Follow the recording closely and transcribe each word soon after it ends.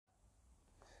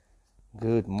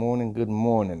Good morning, good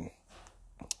morning.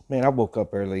 Man, I woke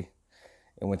up early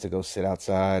and went to go sit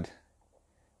outside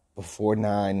before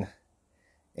 9.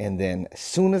 And then as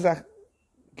soon as I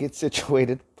get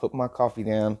situated, put my coffee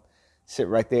down, sit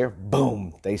right there,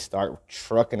 boom, they start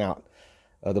trucking out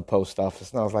of the post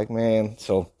office. And I was like, man,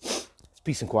 so it's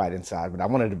peace and quiet inside. But I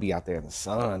wanted to be out there in the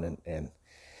sun and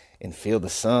feel the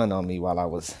sun on me while I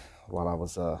was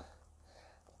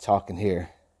talking here.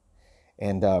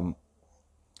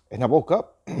 And I woke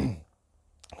up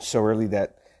so early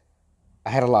that I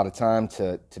had a lot of time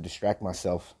to distract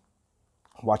myself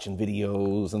watching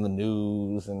videos and the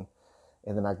news, and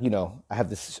then I have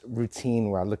this routine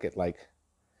where I look at like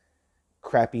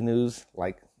crappy news,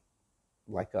 like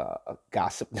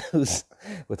gossip news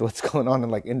with what's going on in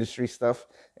like industry stuff,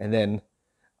 and then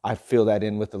I fill that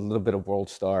in with a little bit of World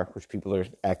Star, which people are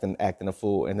acting a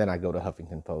fool, and then I go to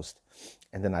Huffington Post,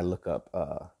 and then I look up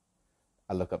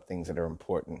things that are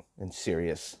important and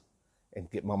serious and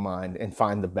get my mind and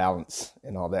find the balance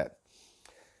and all that.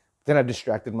 Then I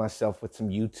distracted myself with some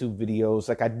YouTube videos.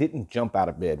 Like I didn't jump out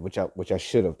of bed, which I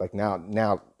should have. Like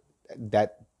now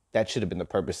that should have been the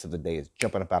purpose of the day, is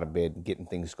jumping up out of bed and getting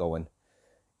things going.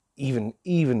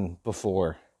 Even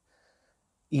before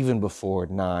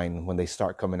 9 when they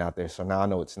start coming out there. So now I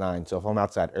know it's 9. So if I'm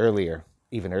outside earlier,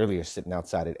 even earlier, sitting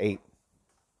outside at 8,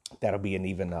 that'll be an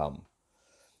even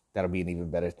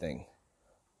better thing.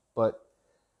 But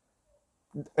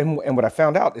and what I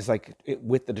found out is like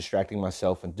with the distracting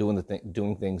myself and doing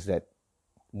things that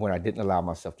when I didn't allow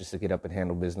myself just to get up and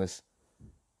handle business,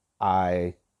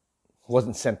 I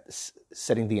wasn't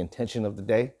setting the intention of the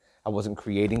day. I wasn't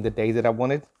creating the day that I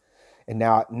wanted. And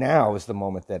now is the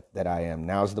moment that I am.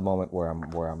 Now is the moment where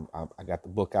I got the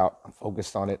book out. I'm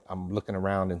focused on it. I'm looking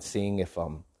around and seeing if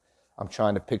I'm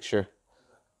trying to picture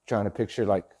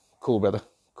like, cool, brother,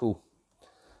 cool.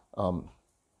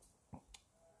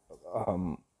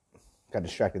 Got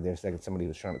distracted there a second. Somebody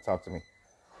was trying to talk to me.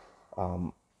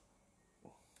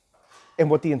 And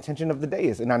what the intention of the day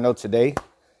is. And I know today,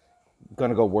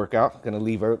 gonna go work out. Gonna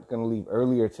leave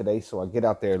earlier today, so I get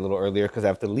out there a little earlier because I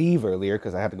have to leave earlier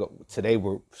because I have to go. Today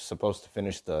we're supposed to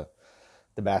finish the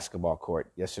basketball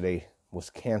court. Yesterday was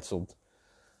canceled.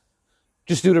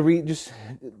 Just due to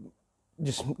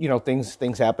just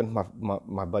things happen.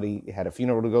 My buddy had a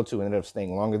funeral to go to, ended up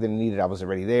staying longer than needed. I was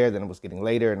already there, then it was getting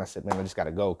later, and I said, man, I just got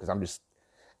to go because I'm just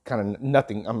kind of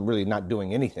nothing. I'm really not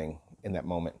doing anything in that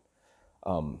moment.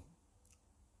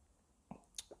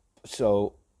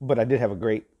 But I did have a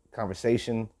great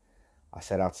conversation. I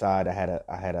sat outside. I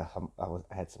had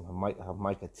some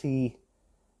Jamaica tea.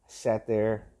 I sat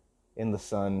there in the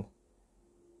sun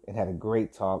and had a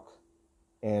great talk.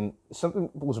 And something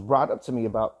was brought up to me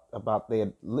about they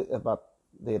had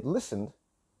listened.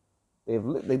 They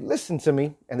listened to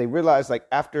me, and they realized like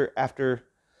after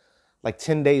like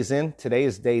 10 days in, today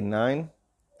is day 9,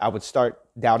 I would start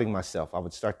doubting myself. I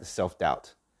would start the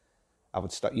self-doubt. I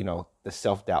would start, the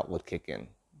self-doubt would kick in.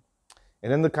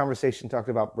 And then the conversation talked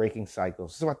about breaking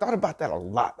cycles. So I thought about that a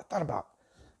lot. I thought about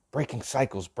breaking the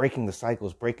cycles,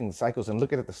 and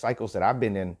looking at the cycles that I've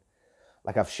been in.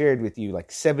 Like I've shared with you,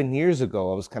 like 7 years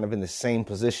ago, I was kind of in the same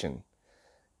position.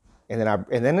 And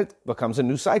then it becomes a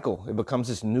new cycle. It becomes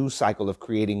this new cycle of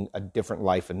creating a different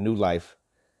life, a new life.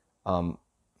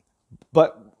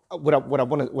 But what I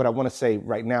want to say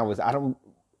right now is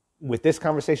with this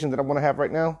conversation that I want to have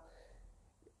right now,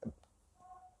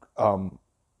 and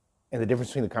the difference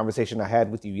between the conversation I had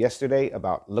with you yesterday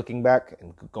about looking back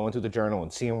and going through the journal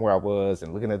and seeing where I was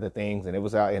and looking at the things, and it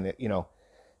was out, and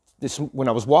this, when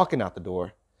I was walking out the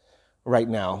door right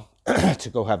now to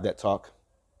go have that talk,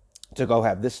 to go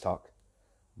have this talk,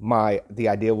 the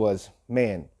idea was,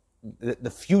 man,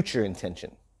 the future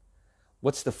intention.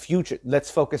 What's the future? Let's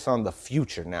focus on the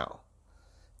future now.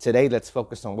 Today, let's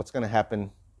focus on what's going to happen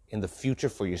in the future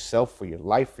for yourself, for your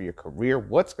life, for your career.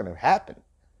 What's going to happen?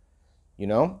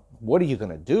 What are you going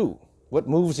to do? What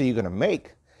moves are you going to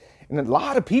make? And a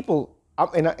lot of people,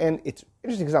 and it's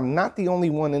interesting because I'm not the only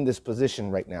one in this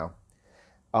position right now.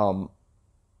 I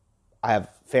have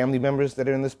family members that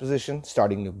are in this position,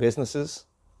 starting new businesses.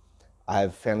 I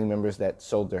have family members that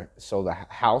sold a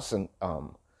house, and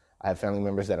I have family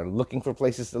members that are looking for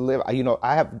places to live.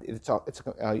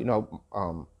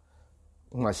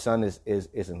 My son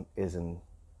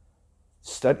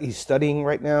he's studying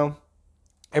right now.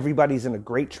 Everybody's in a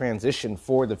great transition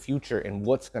for the future and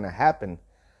what's going to happen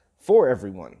for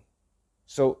everyone.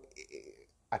 So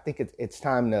I think it's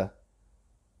time to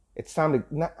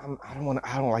not, I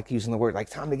don't like using the word like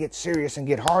time to get serious and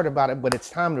get hard about it, but it's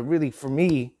time to really, for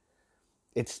me,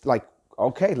 it's like,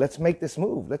 okay, let's make this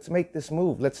move. Let's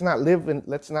not live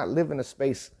in a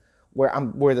space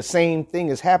where the same thing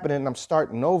is happening and I'm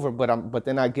starting over, but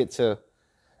then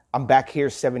I'm back here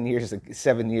 7 years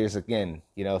again,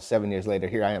 7 years later,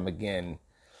 here I am again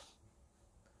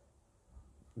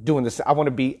doing this. I want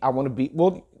to be,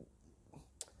 well,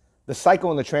 the cycle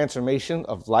and the transformation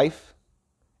of life,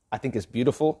 I think is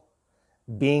beautiful.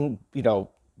 Being, the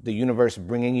universe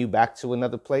bringing you back to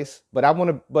another place.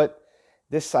 But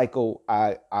this cycle,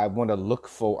 I want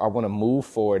to move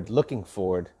forward, looking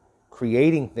forward,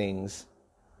 creating things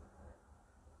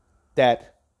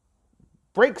that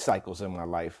break cycles in my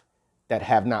life that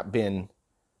have not been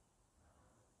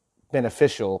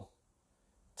beneficial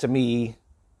to me,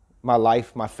 my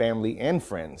life, my family, and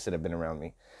friends that have been around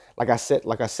me. Like I said,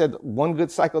 one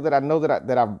good cycle that I know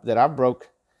that I broke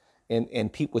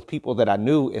with people that I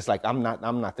knew is like, I'm not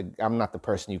the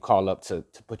person you call up to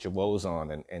put your woes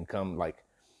on and come like,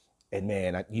 and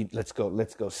man, let's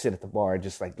go sit at the bar.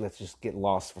 Let's just get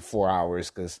lost for 4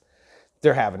 hours because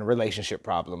they're having relationship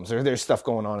problems or there's stuff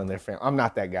going on in their family. I'm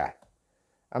not that guy.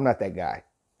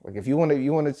 Like if you want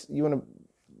to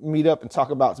meet up and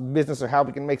talk about business or how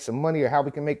we can make some money or how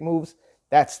we can make moves,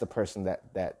 that's the person that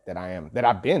I am, that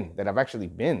I've actually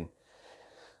been.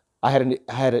 I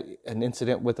had an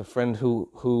incident with a friend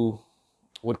who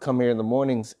would come here in the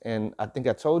mornings, and I think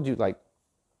I told you, like,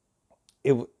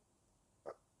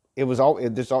 there was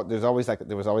always like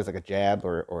a jab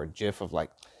or a gif of like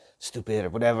stupid or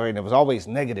whatever, and it was always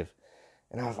negative.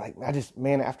 And I was like,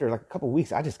 after like a couple of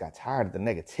weeks, I just got tired of the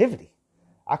negativity.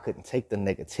 I couldn't take the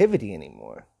negativity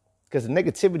anymore because the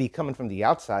negativity coming from the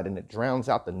outside, and it drowns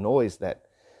out the noise the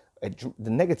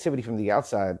negativity from the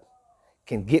outside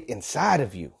can get inside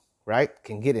of you, right? It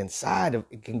can get inside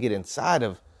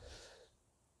of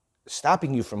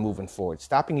stopping you from moving forward,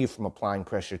 stopping you from applying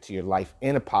pressure to your life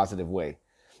in a positive way.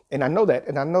 And I know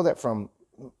that from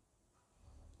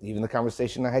even the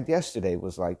conversation I had yesterday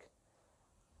was like,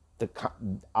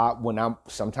 when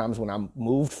I'm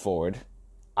moved forward,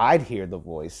 I'd hear the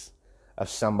voice of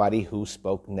somebody who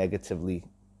spoke negatively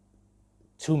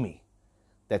to me,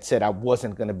 that said I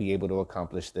wasn't going to be able to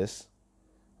accomplish this,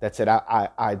 that said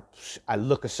I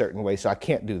look a certain way, so I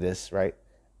can't do this, right?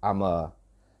 I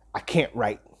can't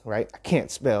write, right? I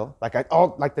can't spell. Like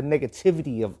the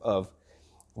negativity of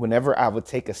whenever I would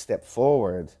take a step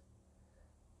forward,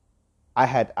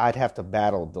 I'd have to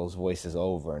battle those voices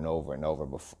over and over and over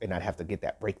before, and I'd have to get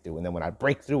that breakthrough. And then when I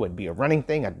break through, it'd be a running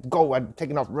thing. I'd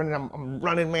taking off running. I'm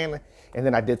running, man. And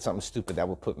then I did something stupid that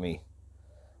would put me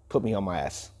on my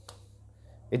ass.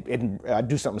 I'd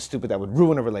do something stupid that would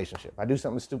ruin a relationship. I'd do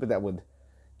something stupid that would,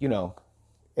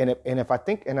 and if I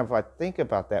think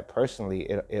about that personally,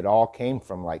 it all came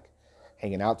from like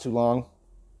hanging out too long.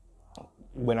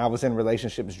 When I was in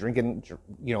relationships, drinking,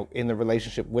 in the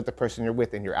relationship with the person you're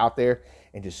with, and you're out there,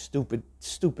 and just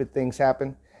stupid things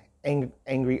happen,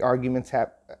 angry arguments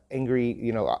happen,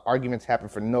 arguments happen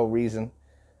for no reason.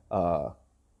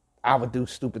 I would do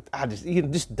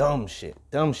just dumb shit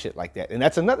like that, and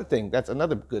that's another thing. That's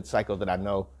another good cycle that I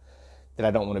know that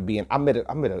I don't want to be in. I met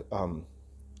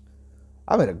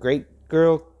a great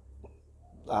girl,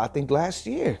 I think last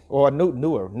year, or I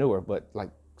knew her, but like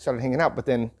started hanging out, but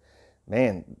then.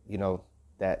 Man,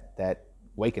 that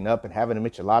waking up and having a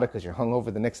michelada because you're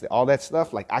hungover the next day, all that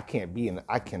stuff, like I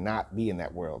cannot be in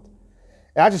that world.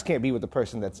 And I just can't be with the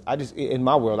person in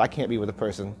my world, I can't be with a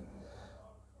person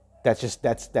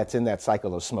that's in that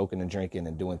cycle of smoking and drinking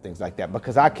and doing things like that,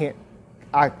 because I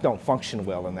don't function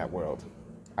well in that world.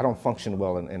 I don't function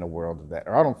well in a world of that,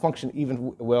 or I don't function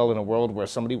even well in a world where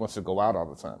somebody wants to go out all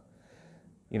the time.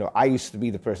 I used to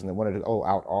be the person that wanted to go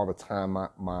out all the time.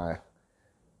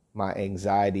 My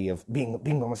anxiety of being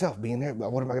by myself, being there.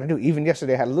 What am I going to do? Even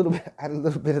yesterday, I had a little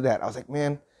bit of that. I was like,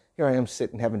 man, here I am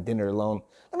sitting having dinner alone.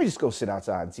 Let me just go sit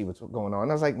outside and see what's going on.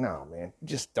 And I was like, no, man,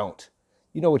 just don't.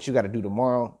 You know what you got to do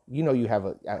tomorrow. You have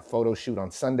a photo shoot on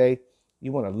Sunday.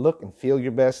 You want to look and feel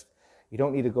your best. You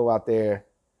don't need to go out there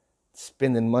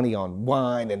spending money on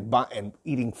wine and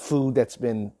eating food that's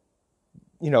been,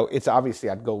 it's obviously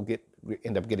I'd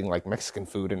end up getting like Mexican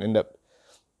food and end up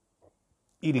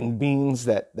eating beans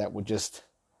that would just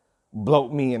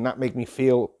bloat me and not make me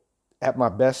feel at my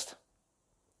best,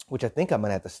 which I think I'm going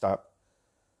to have to stop.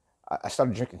 I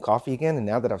started drinking coffee again, and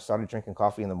now that I've started drinking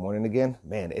coffee in the morning again,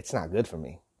 man, it's not good for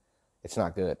me. It's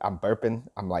not good. I'm burping.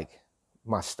 I'm like,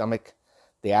 my stomach,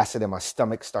 the acid in my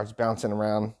stomach starts bouncing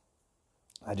around.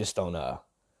 I just don't, I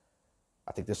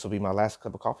think this will be my last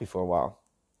cup of coffee for a while,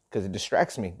 because it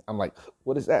distracts me. I'm like,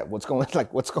 what is that? What's going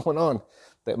on?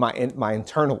 That my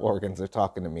internal organs are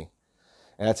talking to me.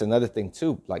 And that's another thing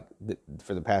too. Like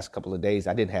for the past couple of days,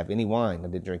 I didn't have any wine. I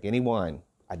didn't drink any wine.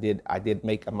 I did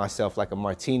make myself like a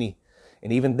martini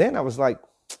And even then I was like,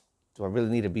 do I really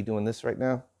need to be doing this right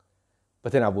now?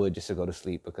 But then I would, just to go to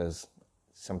sleep, because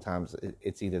sometimes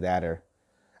it's either that or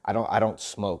I don't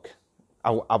smoke.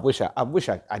 I wish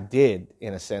I did,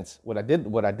 in a sense. What I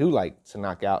do like to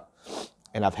knock out,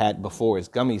 and I've had before, is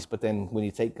gummies. But then when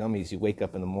you take gummies, you wake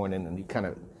up in the morning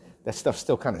and that stuff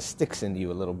still kind of sticks into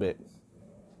you a little bit,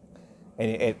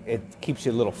 and it keeps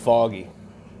you a little foggy.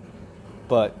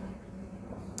 But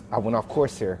I went off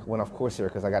course here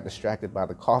because I got distracted by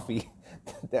the coffee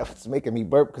that was making me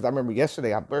burp. Because I remember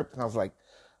yesterday I burped and I was like,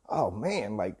 oh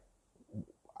man, like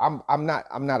I'm not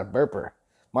a burper.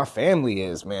 My family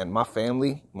is, man. My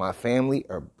family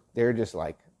they're just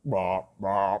like blah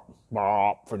blah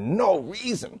blah for no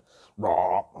reason.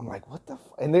 Blah. I'm like, what the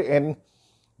and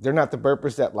they're not the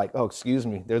burpers that like, oh, excuse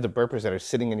me. They're the burpers that are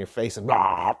sitting in your face and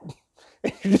blah.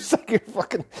 And you're just like,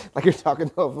 you're talking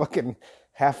to a fucking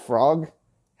half frog,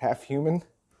 half human.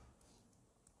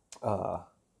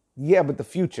 Yeah, but the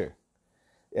future.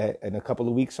 In a couple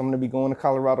of weeks, I'm going to be going to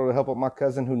Colorado to help out my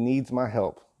cousin who needs my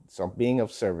help. So I'm being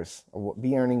of service. I will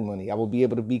be earning money. I will be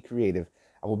able to be creative.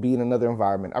 I will be in another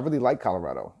environment. I really like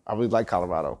Colorado.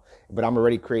 But I'm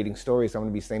already creating stories. I'm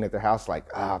going to be staying at their house like,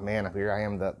 man, here I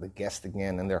am, the guest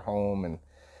again in their home and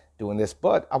doing this.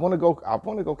 But I want to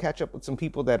go catch up with some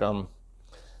people that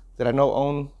I know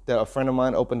own. That a friend of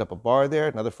mine opened up a bar there.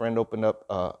 Another friend opened up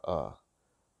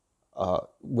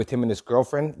with him and his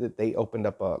girlfriend, that they opened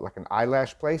up like an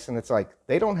eyelash place. And it's like,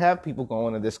 they don't have people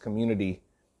going to this community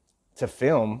to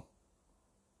film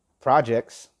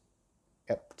projects,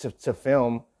 to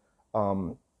film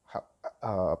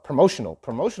promotional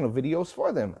videos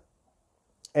for them.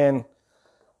 And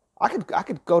I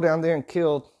could go down there and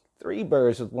kill 3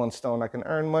 birds with one stone. I can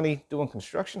earn money doing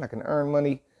construction. I can earn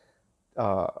money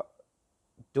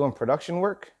doing production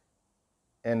work.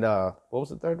 And what was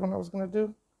the third one I was going to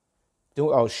do?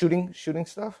 Shooting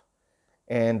stuff.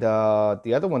 And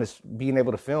the other one is being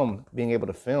able to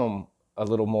film a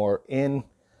little more in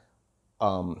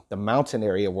the mountain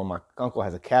area where my uncle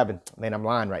has a cabin. Man, I'm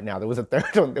lying right now. There was a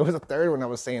third one. I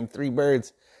was saying 3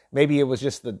 birds. Maybe it was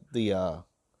just the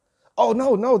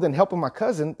then helping my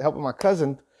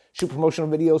cousin shoot promotional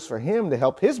videos for him to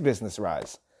help his business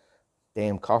rise.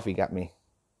 Damn, coffee got me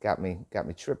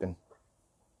tripping.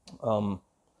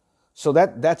 So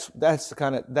that's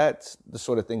the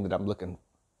sort of thing that I'm looking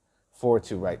forward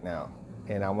to right now.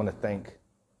 And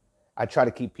I try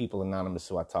to keep people anonymous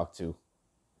who I talk to,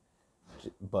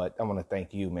 but I want to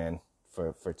thank you, man,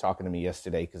 for talking to me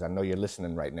yesterday, because I know you're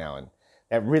listening right now. And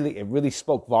it really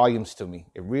spoke volumes to me.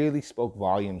 It really spoke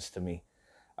volumes to me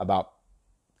about,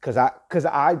 because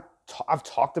I've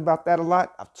talked about that a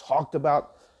lot. I've talked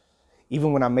about,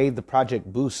 even when I made the Project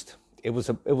Boost, it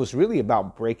was really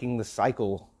about breaking the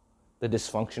cycle, the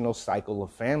dysfunctional cycle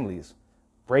of families,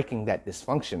 breaking that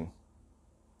dysfunction,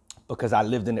 because I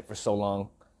lived in it for so long.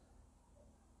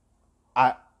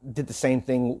 I did the same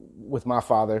thing with my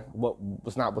father, what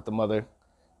was not with the mother,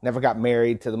 never got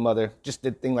married to the mother, just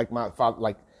did things like my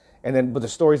father, but the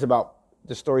stories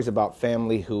about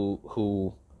family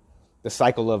who the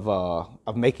cycle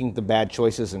of making the bad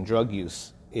choices and drug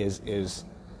use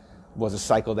was a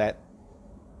cycle that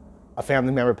a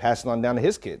family member passed on down to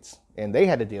his kids, and they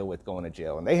had to deal with going to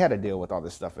jail, and they had to deal with all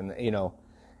this stuff, and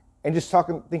and just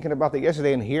thinking about that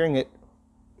yesterday and hearing it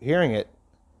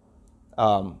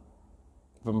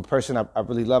from a person I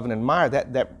really love and admire,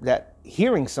 that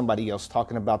hearing somebody else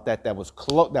talking about that was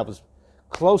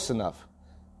close enough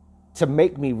to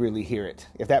make me really hear it,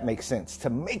 if that makes sense, to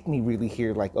make me really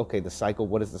hear, like, okay, the cycle,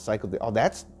 what is the cycle? Oh,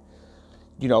 that's,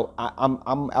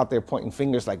 I'm out there pointing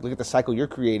fingers, like, look at the cycle you're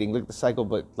creating, look at the cycle,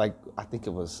 but like,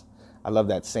 I love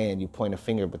that saying, you point a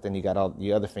finger, but then you got all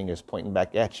the other fingers pointing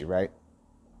back at you, right?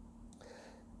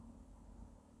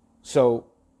 So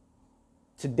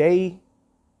today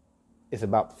is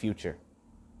about the future.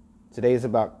 Today is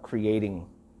about creating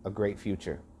a great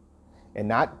future, and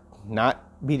not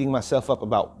beating myself up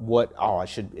about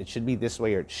it should be this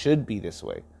way or it should be this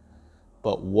way,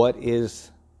 but what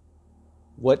does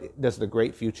the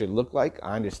great future look like?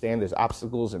 I understand there's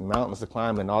obstacles and mountains to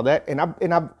climb and all that, and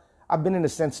I've been, in a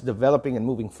sense, developing and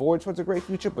moving forward towards a great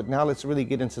future, but now let's really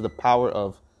get into the power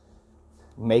of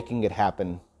making it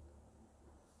happen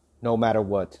no matter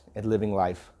what, and living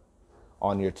life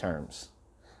on your terms.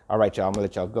 All right, y'all, I'm going to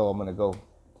let y'all go. I'm going to go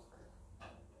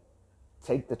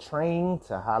take the train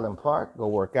to Highland Park, go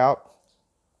work out,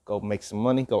 go make some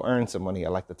money, go earn some money. I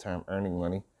like the term earning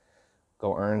money.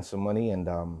 Go earn some money and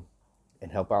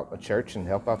help out a church and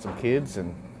help out some kids,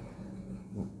 and,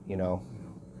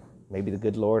 maybe the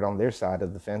good Lord on their side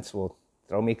of the fence will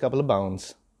throw me a couple of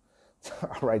bones.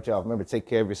 All right, y'all. Remember, take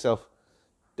care of yourself.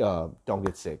 don't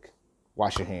get sick.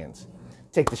 Wash your hands.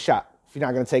 Take the shot. If you're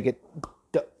not going to take it,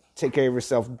 take care of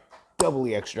yourself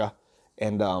doubly extra.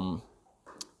 And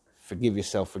forgive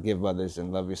yourself, forgive others,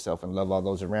 and love yourself and love all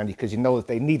those around you. Because you know if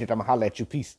they need it, I'm going to holler at you. Peace.